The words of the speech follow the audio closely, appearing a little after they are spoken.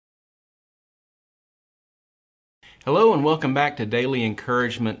Hello and welcome back to Daily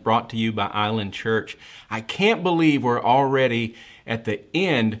Encouragement brought to you by Island Church. I can't believe we're already at the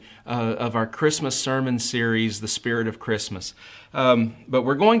end of our Christmas sermon series, The Spirit of Christmas. But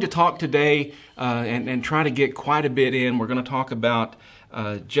we're going to talk today and try to get quite a bit in. We're going to talk about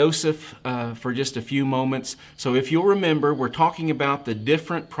Joseph for just a few moments. So if you'll remember, we're talking about the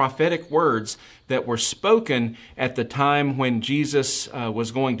different prophetic words that were spoken at the time when Jesus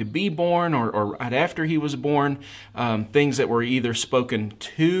was going to be born or right after he was born, things that were either spoken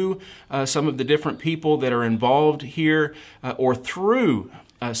to some of the different people that are involved here or through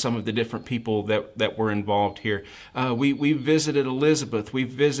some of the different people that were involved here. We visited Elizabeth. We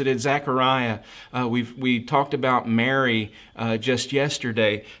visited Zechariah. We talked about Mary just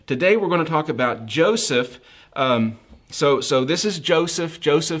yesterday. Today we're going to talk about Joseph. So this is Joseph.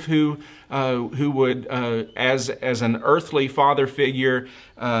 Joseph who would, as an earthly father figure,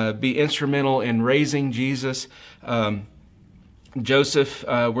 be instrumental in raising Jesus. Joseph,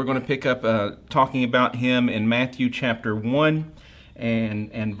 we're going to pick up talking about him in Matthew chapter 1.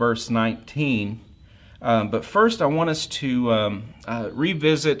 And verse 19. But first, I want us to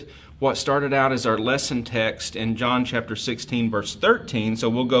revisit what started out as our lesson text in John chapter 16, verse 13. So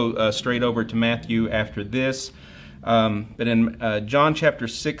we'll go straight over to Matthew after this. But in John chapter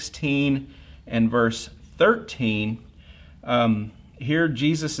 16 and verse 13, here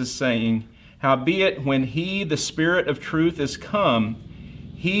Jesus is saying, "Howbeit, when He, the Spirit of truth, is come,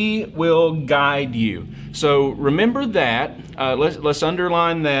 He will guide you." So remember that. Let's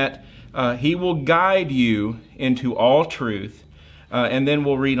underline that. He will guide you into all truth. And then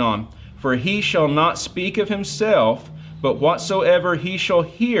we'll read on. "For He shall not speak of Himself, but whatsoever He shall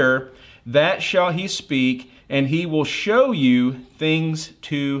hear, that shall He speak, and He will show you things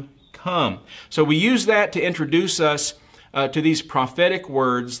to come." So we use that to introduce us to these prophetic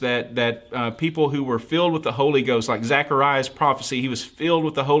words that people who were filled with the Holy Ghost, like Zechariah's prophecy, he was filled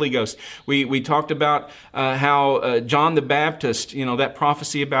with the Holy Ghost. We talked about how John the Baptist, that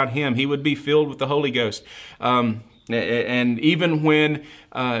prophecy about him, he would be filled with the Holy Ghost. And even when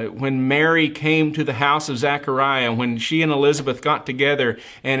Mary came to the house of Zechariah, when she and Elizabeth got together,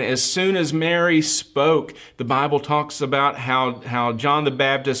 and as soon as Mary spoke, the Bible talks about how John the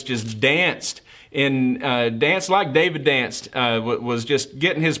Baptist just danced like David danced, was just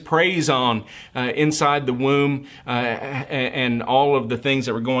getting his praise on inside the womb, and all of the things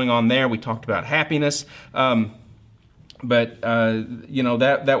that were going on there. We talked about happiness, but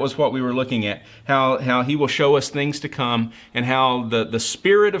that was what we were looking at. How He will show us things to come, and how the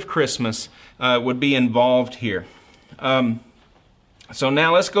spirit of Christmas would be involved here. So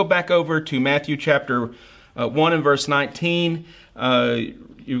now let's go back over to Matthew chapter 1 and verse 19.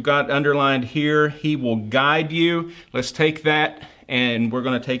 You've got underlined here, He will guide you. Let's take that, and we're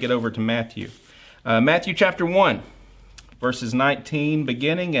going to take it over to Matthew. Matthew chapter 1, verses 19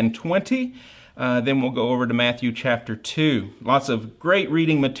 beginning and 20. Then we'll go over to Matthew chapter 2. Lots of great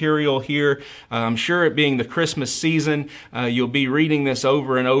reading material here. I'm sure it being the Christmas season, you'll be reading this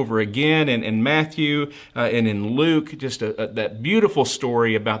over and over again in Matthew and in Luke. Just that beautiful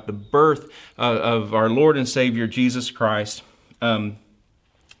story about the birth of our Lord and Savior Jesus Christ.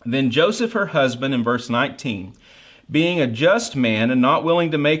 "Then Joseph, her husband," in verse 19, "being a just man and not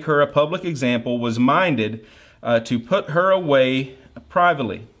willing to make her a public example, was minded to put her away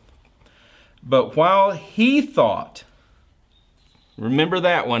privately. But while he thought," remember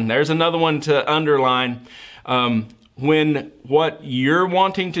that one, there's another one to underline, when what you're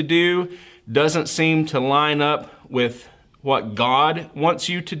wanting to do doesn't seem to line up with what God wants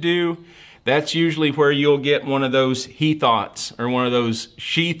you to do, that's usually where you'll get one of those he thoughts, or one of those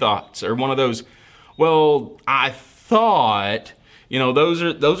she thoughts, or one of those, well, I thought, those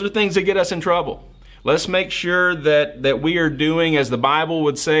are things that get us in trouble. Let's make sure that we are doing, as the Bible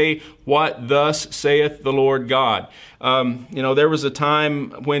would say, what thus saith the Lord God. There was a time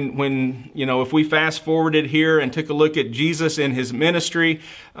when if we fast forwarded here and took a look at Jesus in His ministry,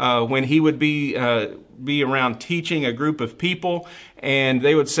 when He would be around teaching a group of people, and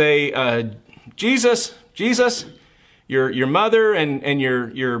they would say, Jesus, your mother and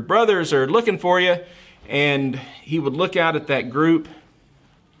your brothers are looking for you. And He would look out at that group.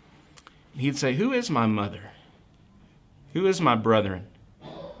 He'd say, "Who is my mother? Who is my brethren?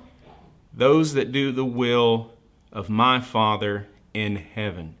 Those that do the will of my Father in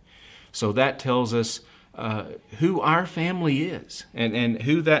heaven." So that tells us who our family is, and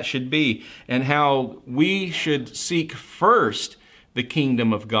who that should be, and how we should seek first the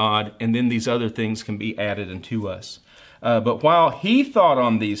kingdom of God, and then these other things can be added unto us. But while he thought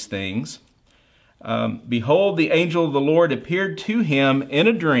on these things, behold, the angel of the Lord appeared to him in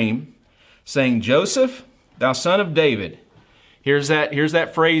a dream, saying, "Joseph, thou son of David. Here's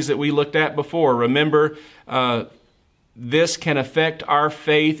that phrase that we looked at before. Remember, this can affect our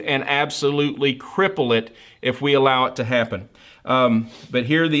faith and absolutely cripple it if we allow it to happen. But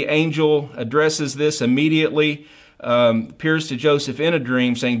here the angel addresses this immediately, appears to Joseph in a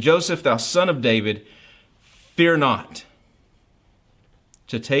dream, saying, Joseph, thou son of David, fear not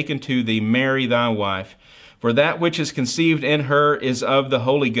to take unto thee Mary thy wife, for that which is conceived in her is of the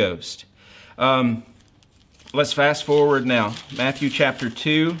Holy Ghost. Let's fast forward now. Matthew chapter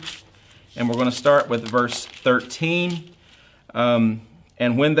 2, and we're going to start with verse 13. And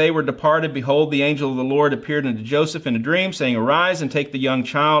when they were departed, behold, the angel of the Lord appeared unto Joseph in a dream, saying, Arise and take the young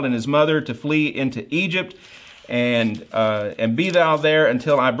child and his mother to flee into Egypt, and be thou there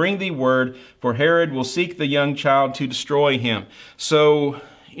until I bring thee word, for Herod will seek the young child to destroy him. So,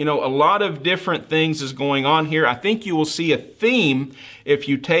 a lot of different things is going on here. I think you will see a theme if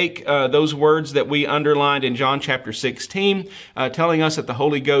you take those words that we underlined in John chapter 16, telling us that the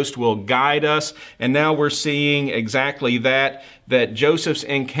Holy Ghost will guide us. And now we're seeing exactly that Joseph's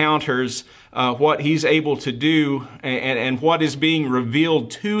encounters what he's able to do and what is being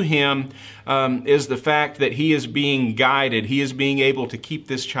revealed to him is the fact that he is being guided. He is being able to keep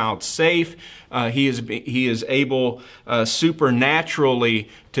this child safe. He is able supernaturally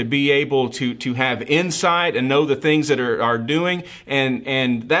to be able to have insight and know the things that are doing.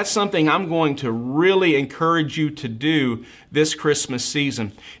 And that's something I'm going to really encourage you to do this Christmas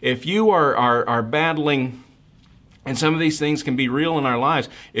season. If you are battling, and some of these things can be real in our lives.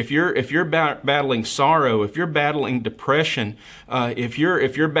 If you're battling sorrow, if you're battling depression, if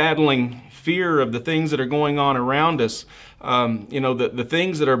you're battling fear of the things that are going on around us, the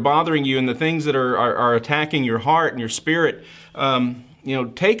things that are bothering you and the things that are attacking your heart and your spirit,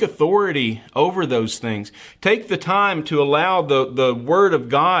 take authority over those things. Take the time to allow the Word of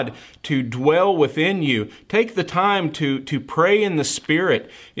God to dwell within you. Take the time to pray in the Spirit.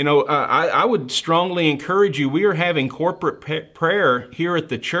 I would strongly encourage you. We are having corporate prayer here at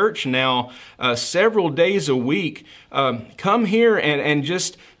the church now, several days a week. Come here and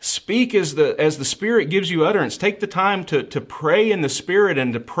just speak as the Spirit gives you utterance. Take the time to pray in the Spirit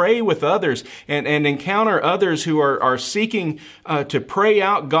and to pray with others and encounter others who are seeking to pray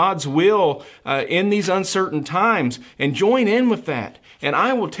out God's will in these uncertain times, and join in with that. And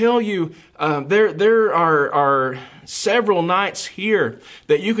I will tell you, there are several nights here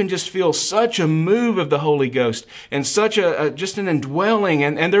that you can just feel such a move of the Holy Ghost and such just an indwelling.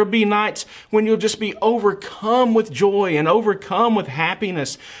 And there'll be nights when you'll just be overcome with joy and overcome with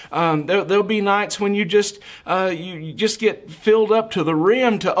happiness. There'll be nights when you just get filled up to the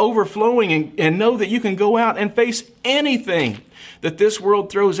rim, to overflowing, and know that you can go out and face anything that this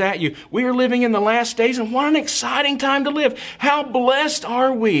world throws at you. We are living in the last days, and what an exciting time to live. How blessed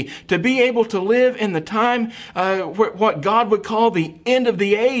are we to be able to live in the time what God would call the end of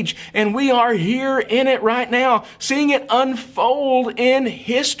the age, and we are here in it right now, seeing it unfold in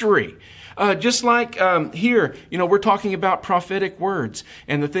history. Just like here, we're talking about prophetic words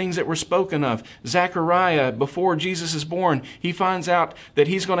and the things that were spoken of. Zechariah, before Jesus is born, he finds out that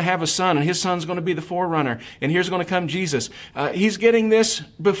he's going to have a son, and his son's going to be the forerunner, and here's going to come Jesus. He's getting this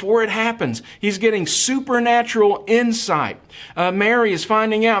before it happens. He's getting supernatural insight. Mary is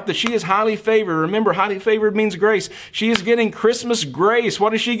finding out that she is highly favored. Remember, highly favored means grace. She is getting Christmas grace.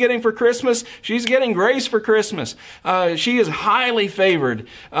 What is she getting for Christmas? She's getting grace for Christmas. She is highly favored.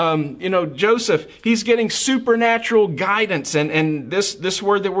 Joseph, he's getting supernatural guidance. And this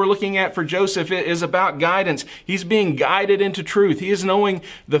word that we're looking at for Joseph is about guidance. He's being guided into truth. He is knowing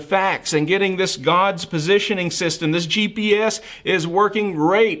the facts and getting this God's positioning system. This GPS is working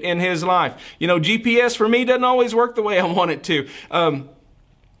great in his life. GPS for me doesn't always work the way I want it to.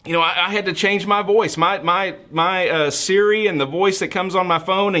 I had to change my voice. My Siri and the voice that comes on my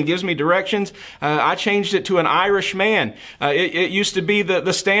phone and gives me directions, I changed it to an Irish man. It used to be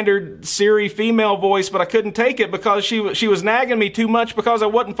the standard Siri female voice, but I couldn't take it because she was nagging me too much because I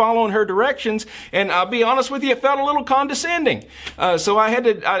wasn't following her directions. And I'll be honest with you, it felt a little condescending. So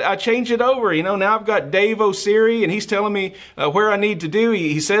I changed it over. Now I've got Dave O'Siri, and he's telling me where I need to do.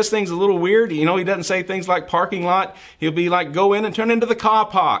 He says things a little weird. He doesn't say things like parking lot. He'll be like, go in and turn into the car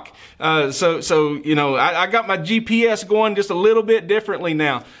park. I got my GPS going just a little bit differently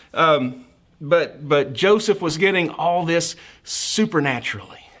now. But Joseph was getting all this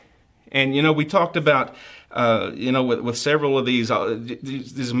supernaturally. And, we talked about, with several of these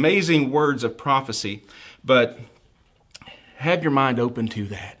amazing words of prophecy, but have your mind open to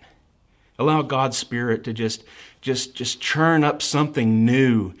that. Allow God's Spirit to just just churn up something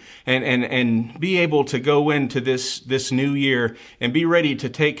new and be able to go into this new year and be ready to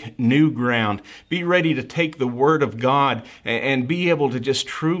take new ground, be ready to take the Word of God and be able to just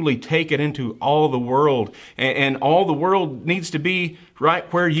truly take it into all the world. And all the world needs to be right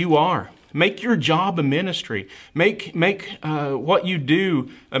where you are. Make your job a ministry. Make what you do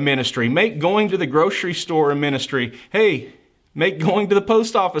a ministry. Make going to the grocery store a ministry. Hey, make going to the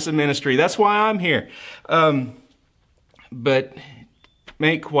post office a ministry. That's why I'm here. But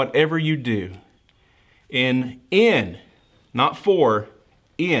make whatever you do in, not for,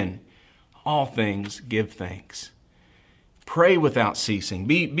 in all things give thanks. Pray without ceasing.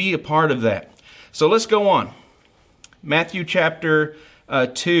 Be a part of that. So let's go on. Matthew chapter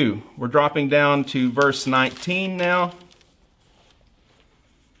 2. We're dropping down to verse 19 now.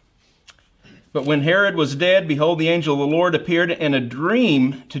 But when Herod was dead, behold, the angel of the Lord appeared in a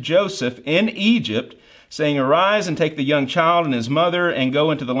dream to Joseph in Egypt, saying, Arise and take the young child and his mother and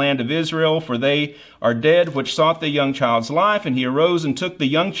go into the land of Israel, for they are dead which sought the young child's life. And he arose and took the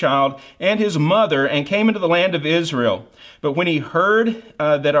young child and his mother and came into the land of Israel. But when he heard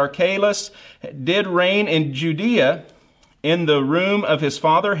that Archelaus did reign in Judea in the room of his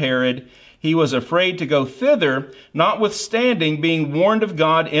father Herod, he was afraid to go thither, notwithstanding being warned of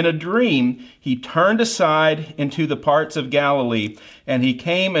God in a dream, he turned aside into the parts of Galilee. And he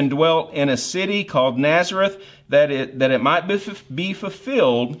came and dwelt in a city called Nazareth, that it might be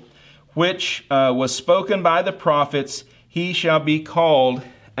fulfilled, which was spoken by the prophets, he shall be called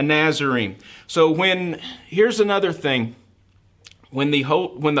a Nazarene. So here's another thing, when the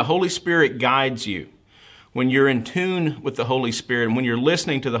Holy Spirit guides you, when you're in tune with the Holy Spirit, and when you're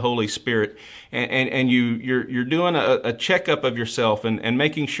listening to the Holy Spirit, and you're doing a checkup of yourself and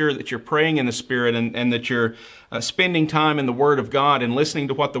making sure that you're praying in the Spirit and that you're spending time in the Word of God and listening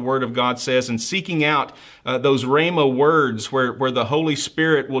to what the Word of God says and seeking out those Rhema words where the Holy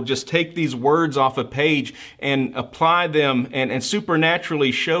Spirit will just take these words off a page and apply them and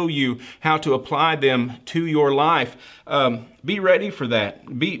supernaturally show you how to apply them to your life. Be ready for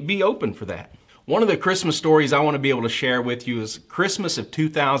that. Be open for that. One of the Christmas stories I want to be able to share with you is Christmas of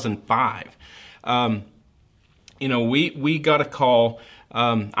 2005. We got a call.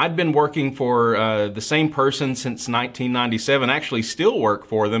 I'd been working for the same person since 1997, actually still work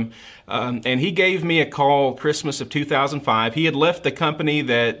for them. And he gave me a call Christmas of 2005. He had left the company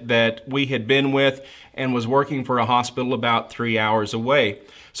that we had been with and was working for a hospital about 3 hours away.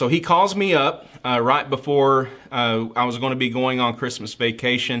 So he calls me up right before I was going to be going on Christmas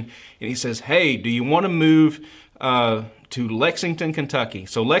vacation, and he says, "Hey, do you want to move to Lexington, Kentucky?"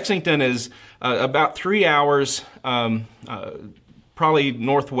 So Lexington is about 3 hours, probably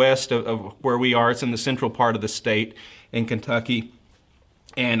northwest of where we are. It's in the central part of the state in Kentucky,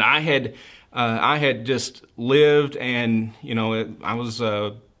 and I had just lived, and I was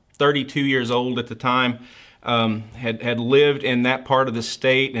 32 years old at the time. Had lived in that part of the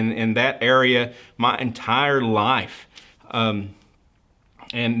state and in that area my entire life. And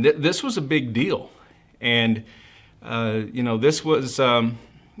this was a big deal. And, this was,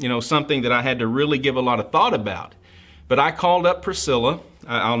 something that I had to really give a lot of thought about. But I called up Priscilla.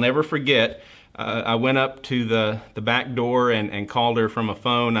 I'll never forget. I went up to the back door and called her from a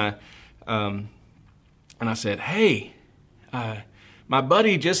phone. And I said, "Hey, my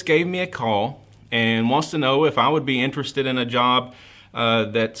buddy just gave me a call and wants to know if I would be interested in a job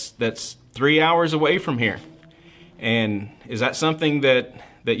that's 3 hours away from here. And is that something that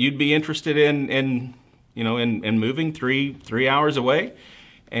you'd be interested in moving three hours away?"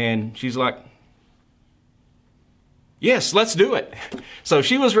 And she's like, "Yes, let's do it." So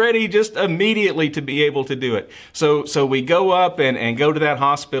she was ready just immediately to be able to do it. So we go up and go to that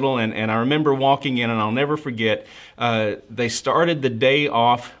hospital, and I remember walking in, and I'll never forget, they started the day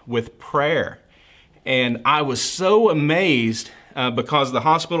off with prayer. And I was so amazed because the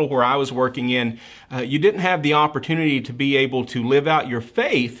hospital where I was working in, you didn't have the opportunity to be able to live out your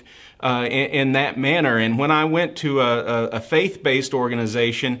faith in that manner. And when I went to a faith-based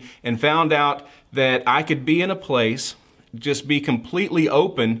organization and found out that I could be in a place, just be completely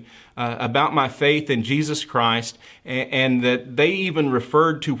open about my faith in Jesus Christ, and that they even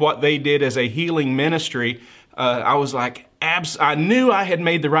referred to what they did as a healing ministry, I was like, I knew I had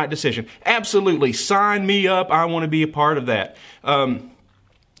made the right decision. Absolutely, sign me up. I want to be a part of that. But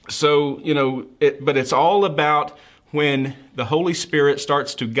it's all about when the Holy Spirit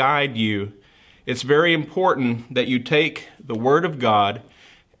starts to guide you. It's very important that you take the Word of God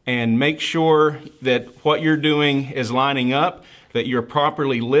and make sure that what you're doing is lining up, that you're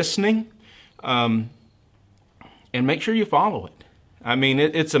properly listening, and make sure you follow it. I mean,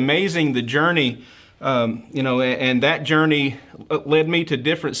 it's amazing the journey And that journey led me to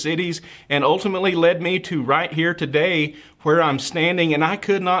different cities and ultimately led me to right here today where I'm standing, and I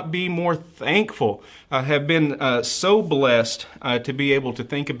could not be more thankful. I have been so blessed to be able to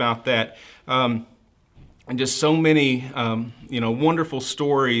think about that. And just so many, wonderful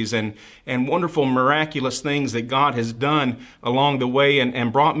stories and wonderful miraculous things that God has done along the way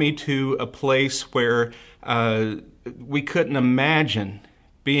and brought me to a place where we couldn't imagine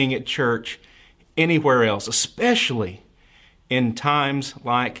being at church anywhere else, especially in times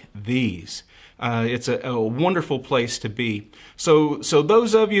like these. It's a wonderful place to be. So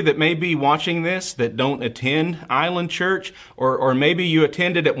those of you that may be watching this that don't attend Island Church, or maybe you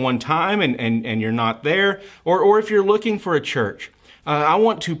attended at one time and you're not there, or if you're looking for a church, I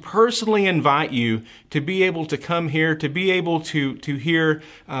want to personally invite you to be able to come here, to be able to hear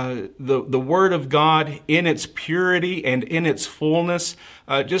the Word of God in its purity and in its fullness.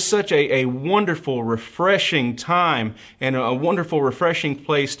 Just such a wonderful, refreshing time and a wonderful, refreshing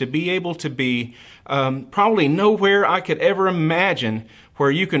place to be able to be. Probably nowhere I could ever imagine where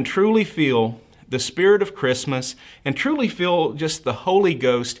you can truly feel the spirit of Christmas and truly feel just the Holy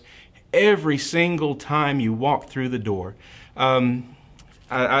Ghost every single time you walk through the door.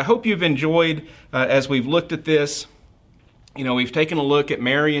 I hope you've enjoyed as we've looked at this. We've taken a look at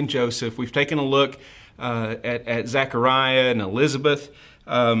Mary and Joseph. We've taken a look at Zechariah and Elizabeth.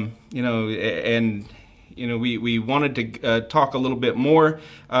 We wanted to talk a little bit more,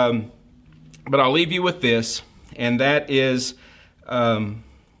 but I'll leave you with this, and that is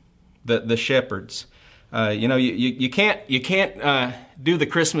the shepherds. You can't do the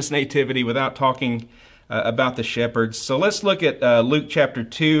Christmas nativity without talking about the shepherds. So let's look at Luke chapter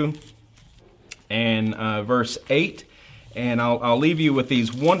 2 and verse 8, and I'll leave you with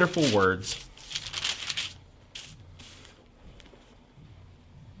these wonderful words.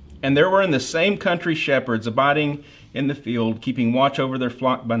 And there were in the same country shepherds abiding in the field, keeping watch over their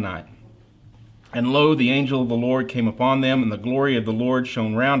flock by night. And lo, the angel of the Lord came upon them, and the glory of the Lord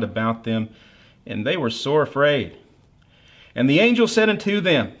shone round about them, and they were sore afraid. And the angel said unto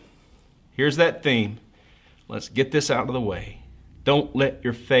them, here's that theme. Let's get this out of the way. Don't let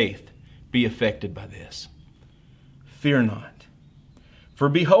your faith be affected by this. Fear not. For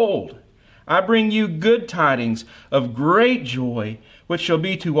behold, I bring you good tidings of great joy, which shall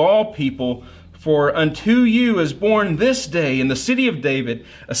be to all people. For unto you is born this day in the city of David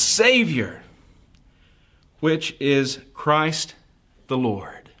a Savior, which is Christ the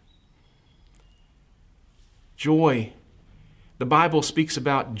Lord. Joy. The Bible speaks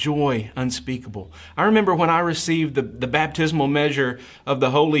about joy unspeakable. I remember when I received the baptismal measure of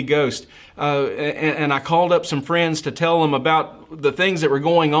the Holy Ghost, and I called up some friends to tell them about the things that were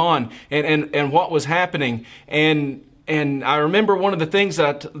going on and what was happening. And I remember one of the things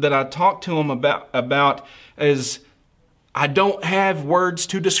that I talked to them about is I don't have words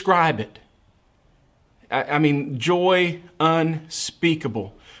to describe it. I mean, joy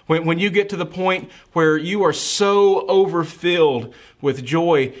unspeakable. When you get to the point where you are so overfilled with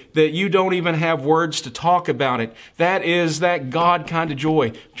joy that you don't even have words to talk about it, that is that God kind of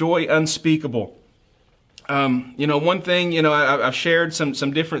joy unspeakable. One thing, I've shared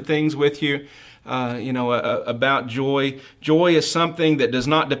some different things with you, about joy. Joy is something that does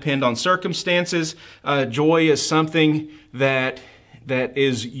not depend on circumstances. Joy is something that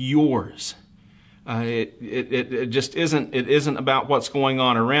is yours. It just isn't. It isn't about what's going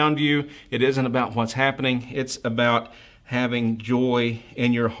on around you. It isn't about what's happening. It's about having joy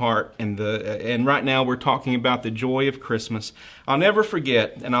in your heart. And right now we're talking about the joy of Christmas. I'll never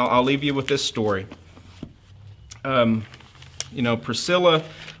forget, and I'll leave you with this story. Priscilla,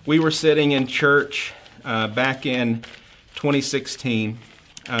 we were sitting in church back in 2016.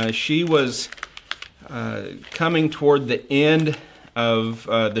 She was coming toward the end of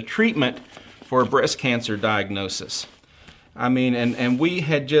the treatment for a breast cancer diagnosis. I mean, and we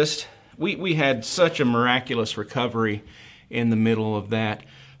had we had such a miraculous recovery in the middle of that.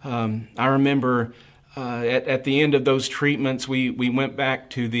 I remember at the end of those treatments, we went back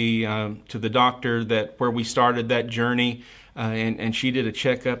to the doctor where we started that journey, and she did a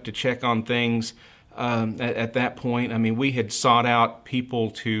checkup to check on things. At that point, I mean, we had sought out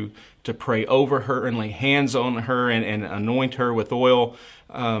people to pray over her and lay hands on her and anoint her with oil,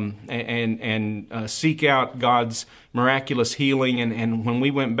 and seek out God's miraculous healing. And when we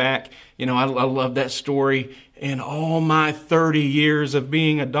went back, I love that story. In all my 30 years of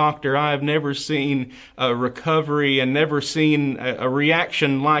being a doctor, I have never seen a recovery and never seen a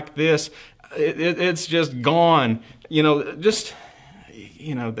reaction like this. It's just gone. It's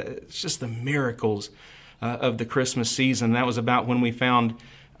just the miracles of the Christmas season. That was about when we found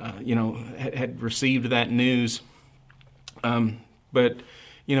had received that news. But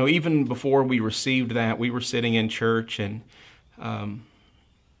even before we received that, we were sitting in church, and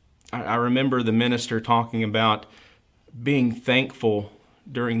I remember the minister talking about being thankful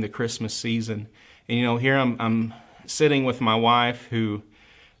during the Christmas season. And here I'm sitting with my wife, who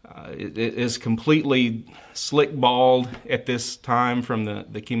is completely slick bald at this time from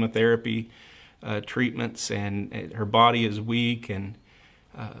the chemotherapy treatments, and her body is weak, and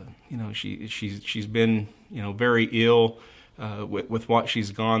she's been very ill with what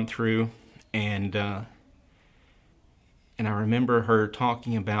she's gone through, and I remember her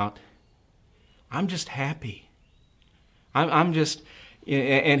talking about, I'm just happy. I'm just,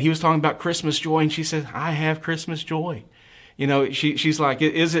 and he was talking about Christmas joy, and she said, I have Christmas joy. She's like,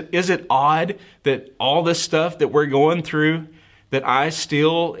 is it odd that all this stuff that we're going through, that I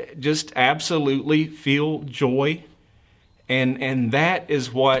still just absolutely feel joy? And that is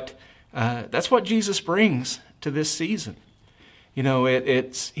that's what Jesus brings to this season.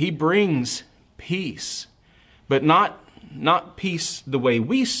 He brings peace, but not peace the way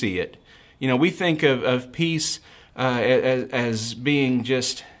we see it. We think of peace as being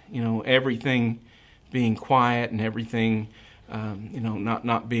just, everything being quiet and everything,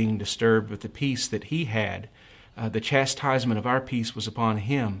 not being disturbed. With the peace that he had, the chastisement of our peace was upon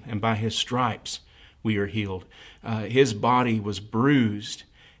him, and by his stripes we are healed. His body was bruised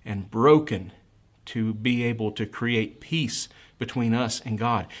and broken to be able to create peace between us and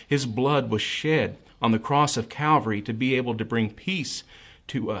God. His blood was shed on the cross of Calvary to be able to bring peace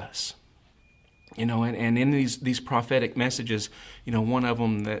to us. And in these prophetic messages, one of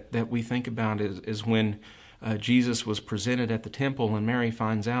them that we think about is when Jesus was presented at the temple, and Mary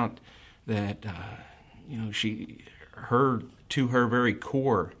finds out that to her very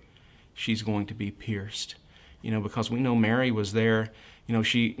core, she's going to be pierced. Because we know Mary was there.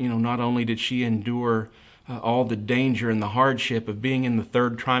 She not only did she endure all the danger and the hardship of being in the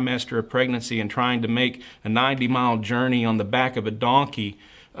third trimester of pregnancy and trying to make a 90-mile journey on the back of a donkey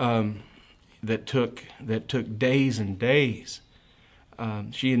that took days and days.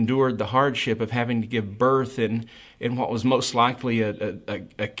 She endured the hardship of having to give birth in what was most likely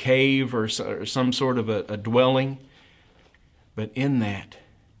a cave or some sort of a dwelling. But in that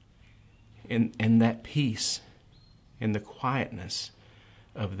peace, in the quietness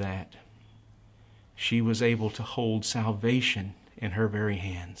of that, she was able to hold salvation in her very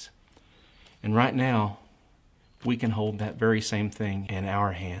hands. And right now, we can hold that very same thing in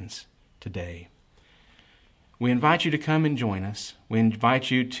our hands today. We invite you to come and join us. We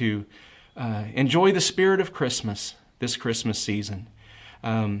invite you to enjoy the spirit of Christmas this Christmas season.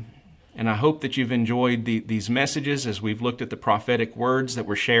 And I hope that you've enjoyed these messages as we've looked at the prophetic words that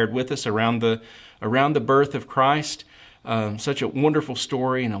were shared with us around the birth of Christ. Such a wonderful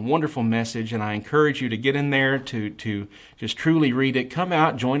story and a wonderful message, and I encourage you to get in there to just truly read it. Come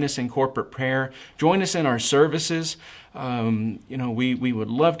out, join us in corporate prayer, join us in our services. We would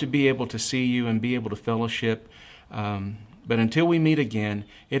love to be able to see you and be able to fellowship. But until we meet again,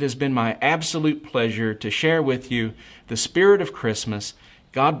 it has been my absolute pleasure to share with you the spirit of Christmas.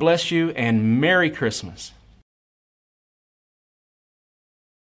 God bless you, and Merry Christmas.